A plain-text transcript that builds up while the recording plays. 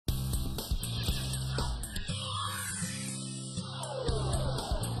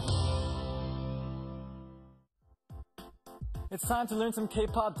It's time to learn some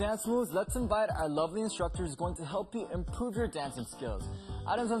K-pop dance moves. Let's invite our lovely instructor who's going to help you improve your dancing skills.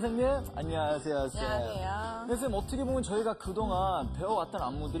 아름 선생님, 안녕하세요. 안녕하세요. 선생님, 어떻게 보면 저희가 그동안 배워왔던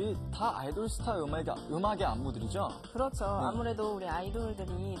안무들이 다 아이돌 스타 음악의 안무들이죠? 그렇죠. 아무래도 우리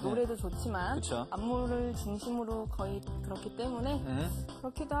아이돌들이 노래도 좋지만 그쵸. 안무를 중심으로 거의 그렇기 때문에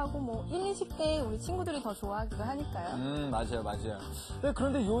그렇기도 하고 뭐 1, 20대 우리 친구들이 더 좋아하기도 하니까요. 맞아요. 네,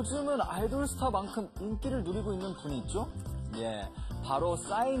 그런데 요즘은 아이돌 스타만큼 인기를 누리고 있는 분이 있죠? 예, 바로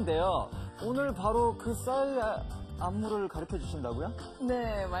싸이인데요. 오늘 바로 그 싸이의 안무를 가르쳐 주신다고요?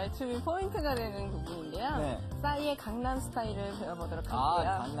 네, 말춤이 포인트가 되는 부분인데요. 네. 싸이의 강남 스타일을 배워보도록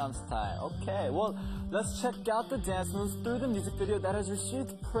할게요. 강남 스타일. Okay, well, let's check out the dance moves through the music video that has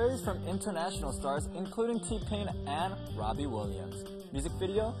received praise from international stars, including T-Pain and Robbie Williams. Music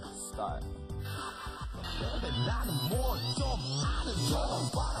video, start.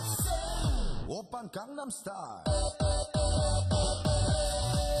 오빤 강남 스타일.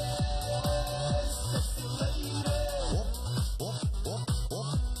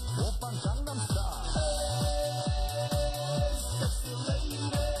 오빤 강남 스타일.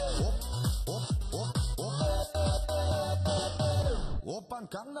 오빤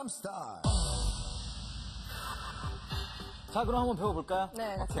강남 스타일. 자, 그럼 한번 배워볼까요?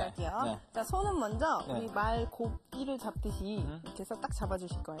 네, 같이 오케이. 할게요. 네. 자, 손은 먼저 네. 우리 말 고삐를 잡듯이 이렇게 해서 딱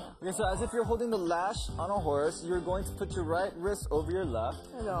잡아주실 거예요. Okay, so as if you're holding the lash on a horse, you're going to put your right wrist over your left.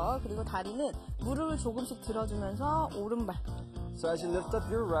 그리고 다리는 무릎을 조금씩 들어주면서 오른발, So as you lift up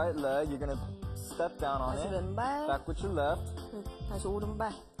your right leg, you're going to step down on 다시 it. 왼발, Back with your left. 다시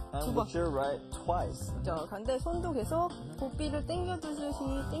오른발 두 And 번. with your right twice. 그런데 손도 계속 고삐를 당겨주실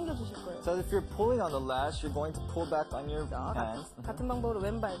거예요. So if you're pulling on the lash, you're going to pull back on your hands. 같은 방법으로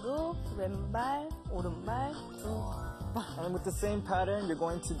왼발도 왼발, 오른발 두 번. And with the same pattern, you're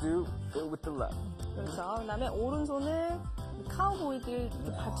going to do it with the left. 그렇죠. 그다음에 오른손을 카우보이들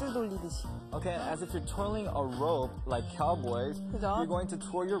이렇게 밧줄 돌리듯이. Okay, as if you're twirling a rope like cowboys, 그죠? you're going to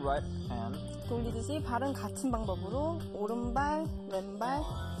twirl your right hand 돌리듯이 발은 같은 방법으로 오른발, 왼발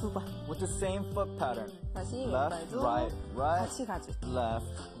두 번. with the same foot pattern. 다시 Left, 왼발도 right, right, 같이 가죠. left,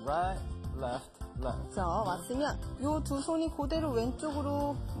 right, left, left. 그래서 왔으면 요 두 손이 그대로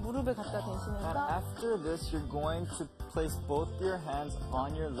왼쪽으로 무릎을 갖다 And 대시면서 after this, you're going to place both your hands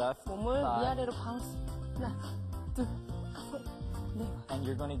on your left 몸을 thigh. 위아래로 바운스. 하나, 둘, 셋, 넷. And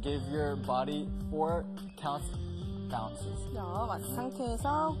you're going to give your body 4 bounces. 자, 마스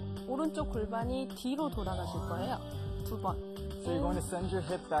상태에서 오른쪽 골반이 뒤로 돌아가실 거예요. 두 번. So you're going to send your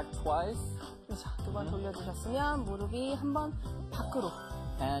hip back twice. 자, 두 번 돌려주셨으면 무릎이 한 번 밖으로.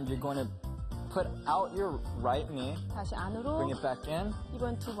 And you're going to put out your right knee, 다시 안으로. bring it back in,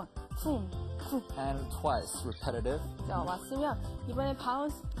 이번 두 번. 쿵, 쿵. and twice, repetitive. 자, 왔으면 이번에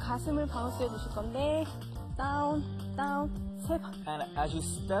가슴을 바운스 해주실 건데 다운, 다운, 세 번. And as you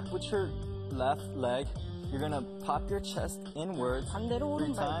step with your left leg, you're going to pop your chest inwards 반대로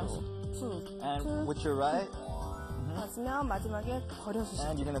 3 오른발도 times. 툭, And 툭. with your right, 왔으면 마지막에 버려주시고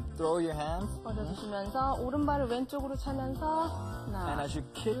and you're going to throw your hands. 버려주시면서 오른발을 왼쪽으로 차면서 하나, And as you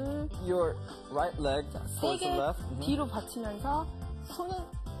kick 둘, your right leg towards the 세게 left, 뒤로 받치면서 손은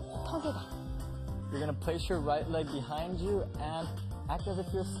턱에다. you're going to place your right leg behind you and act as if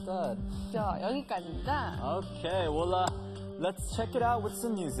you're stud. 자, 여기까지입니다. Okay, well, let's check it out with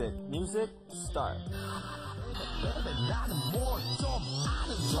some music. Music, start. 나는 뭘 좀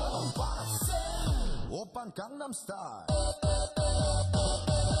아는 척 받았어. 오빤 강남 스타일.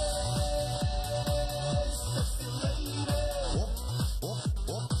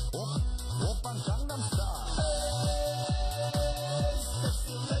 오빤 강남 스타일.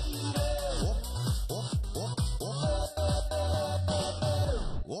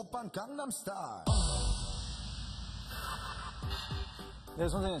 오빤 강남 스타일. 네,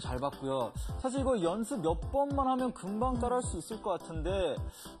 선생님 잘 봤고요. 사실 이거 연습 몇 번만 하면 금방 따라할 수 있을 것 같은데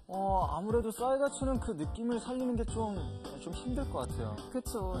아무래도 싸이가 추는 그 느낌을 살리는 게 좀 힘들 것 같아요.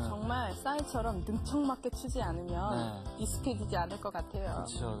 그쵸. 정말 싸이처럼 능청맞게 추지 않으면 익숙해지지 않을 것 같아요.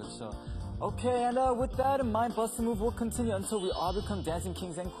 그렇죠. Okay, and with that in mind, Bust a Move will continue until we all become dancing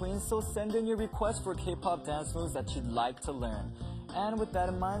kings and queens. So send in your requests for K-pop dance moves that you'd like to learn. And with that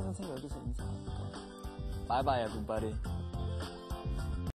in mind, 선생님 여기서 인사할게요. Bye bye, everybody.